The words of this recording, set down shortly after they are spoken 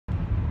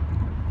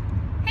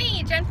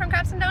Hey, Jen from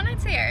Cops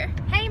Doughnuts here.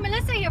 Hey,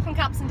 Melissa here from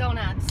Cops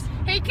Doughnuts.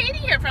 Hey, Katie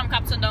here from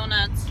Cops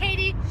Doughnuts.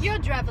 Katie, you're a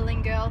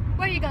traveling girl.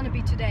 Where are you going to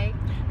be today?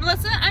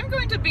 Melissa, I'm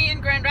going to be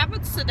in Grand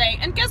Rapids today,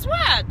 and guess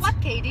what?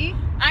 What, Katie?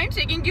 I'm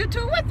taking you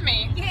two with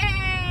me.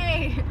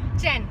 Yay!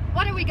 Jen,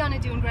 what are we going to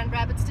do in Grand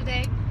Rapids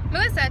today?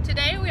 Melissa,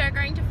 today we are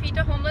going to feed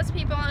the homeless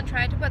people and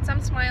try to put some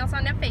smiles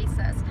on their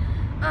faces.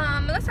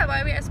 Melissa,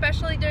 why are we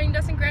especially doing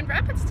this in Grand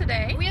Rapids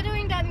today? We are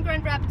doing that in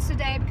Grand Rapids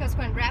today because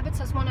Grand Rapids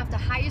has one of the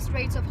highest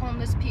rates of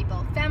homeless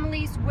people.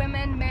 Families,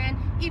 women, men,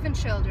 even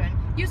children.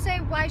 You say,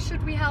 why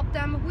should we help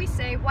them? We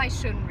say, why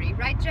shouldn't we?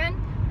 Right,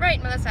 Jen? Right,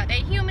 Melissa.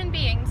 They're human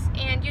beings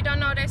and you don't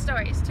know their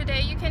stories.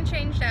 Today you can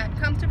change that.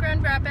 Come to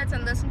Grand Rapids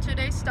and listen to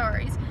their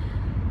stories.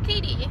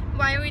 Katie,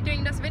 why are we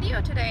doing this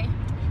video today?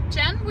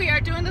 Jen, we are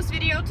doing this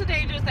video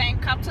today to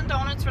thank Cops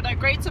Doughnuts for their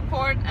great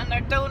support and their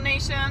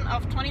donation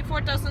of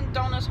 24 dozen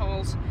donut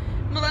holes.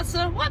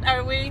 Melissa, what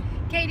are we?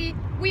 Katie,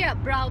 we are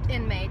proud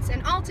inmates,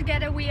 and all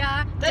together we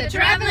are the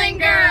Traveling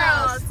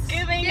Girls!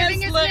 Giving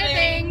us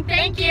living.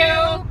 Thank you!